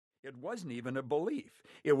It wasn't even a belief.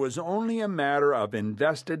 It was only a matter of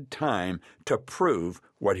invested time to prove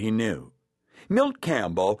what he knew. Milt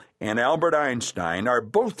Campbell and Albert Einstein are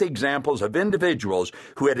both examples of individuals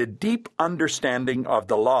who had a deep understanding of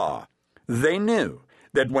the law. They knew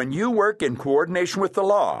that when you work in coordination with the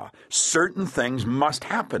law, certain things must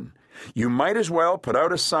happen. You might as well put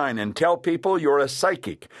out a sign and tell people you're a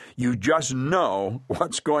psychic. You just know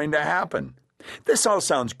what's going to happen. This all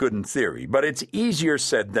sounds good in theory, but it's easier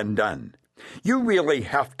said than done. You really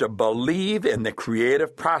have to believe in the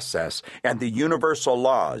creative process and the universal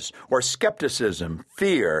laws, or skepticism,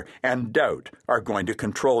 fear, and doubt are going to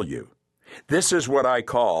control you. This is what I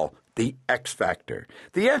call the X factor.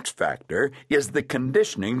 The X factor is the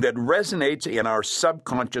conditioning that resonates in our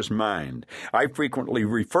subconscious mind. I frequently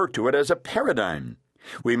refer to it as a paradigm.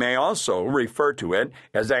 We may also refer to it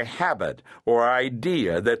as a habit or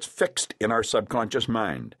idea that's fixed in our subconscious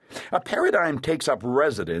mind. A paradigm takes up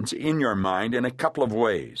residence in your mind in a couple of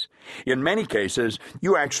ways. In many cases,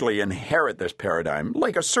 you actually inherit this paradigm,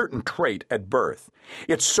 like a certain trait at birth.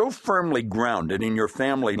 It's so firmly grounded in your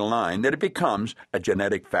family line that it becomes a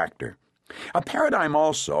genetic factor. A paradigm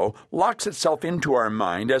also locks itself into our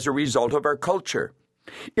mind as a result of our culture.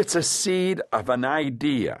 It's a seed of an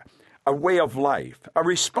idea, a way of life, a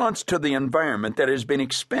response to the environment that has been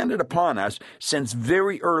expanded upon us since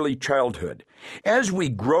very early childhood. As we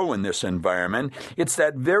grow in this environment, it's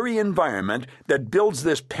that very environment that builds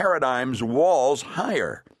this paradigm's walls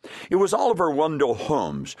higher. It was Oliver Wendell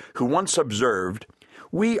Holmes who once observed,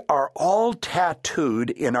 "We are all tattooed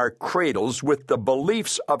in our cradles with the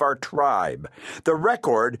beliefs of our tribe. The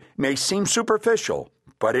record may seem superficial,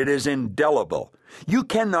 but it is indelible. You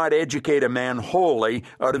cannot educate a man wholly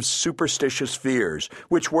out of superstitious fears,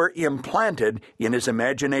 which were implanted in his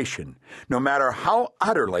imagination, no matter how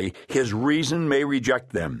utterly his reason may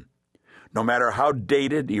reject them. No matter how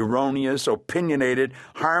dated, erroneous, opinionated,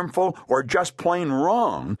 harmful, or just plain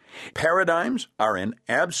wrong, paradigms are in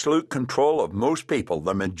absolute control of most people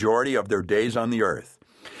the majority of their days on the earth.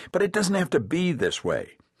 But it doesn't have to be this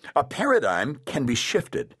way. A paradigm can be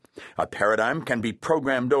shifted. A paradigm can be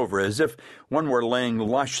programmed over as if one were laying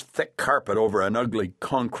lush, thick carpet over an ugly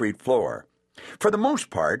concrete floor. For the most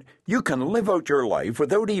part, you can live out your life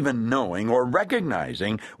without even knowing or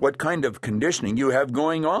recognizing what kind of conditioning you have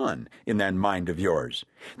going on in that mind of yours.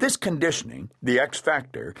 This conditioning, the X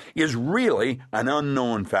factor, is really an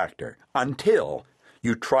unknown factor until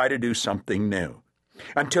you try to do something new,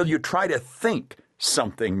 until you try to think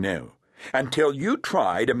something new, until you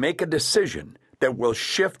try to make a decision that will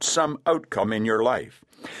shift some outcome in your life.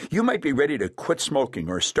 You might be ready to quit smoking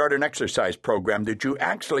or start an exercise program that you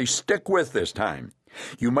actually stick with this time.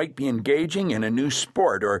 You might be engaging in a new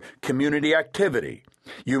sport or community activity.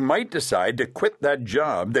 You might decide to quit that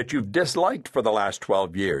job that you've disliked for the last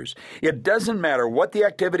 12 years. It doesn't matter what the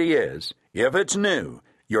activity is. If it's new,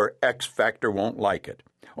 your X factor won't like it.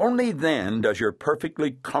 Only then does your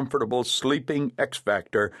perfectly comfortable sleeping X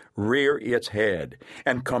factor rear its head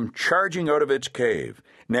and come charging out of its cave.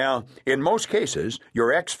 Now, in most cases,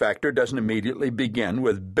 your X factor doesn't immediately begin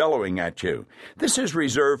with bellowing at you. This is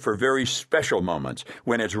reserved for very special moments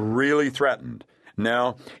when it's really threatened.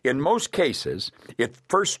 Now, in most cases, it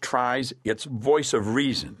first tries its voice of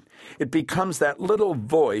reason. It becomes that little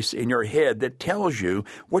voice in your head that tells you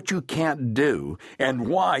what you can't do and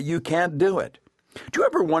why you can't do it. Do you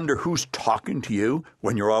ever wonder who's talking to you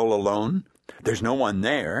when you're all alone? There's no one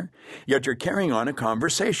there, yet you're carrying on a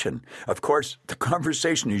conversation. Of course, the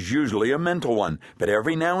conversation is usually a mental one, but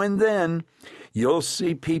every now and then, you'll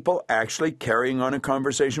see people actually carrying on a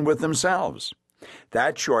conversation with themselves.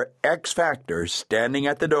 That's your X factor standing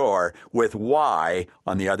at the door with Y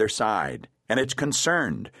on the other side. And it's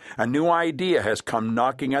concerned. A new idea has come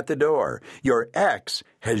knocking at the door. Your X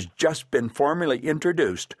has just been formally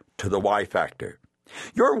introduced to the Y factor.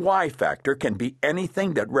 Your Y factor can be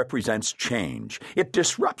anything that represents change. It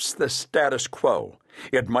disrupts the status quo.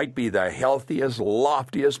 It might be the healthiest,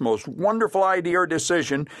 loftiest, most wonderful idea or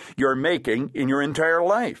decision you're making in your entire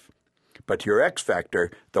life. But your X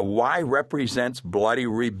factor, the Y represents bloody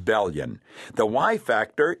rebellion. The Y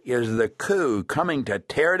factor is the coup coming to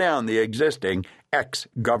tear down the existing X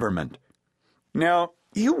government. Now,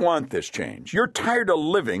 you want this change. You're tired of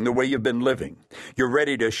living the way you've been living. You're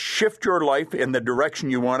ready to shift your life in the direction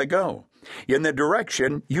you want to go, in the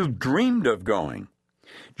direction you've dreamed of going.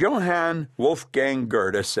 Johann Wolfgang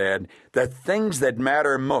Goethe said, "The things that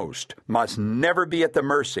matter most must never be at the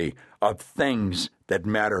mercy of things that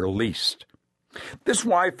matter least." This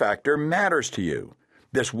Y factor matters to you.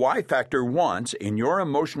 This Y factor wants in your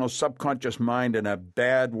emotional subconscious mind in a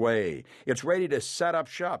bad way. It's ready to set up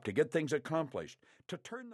shop, to get things accomplished, to turn the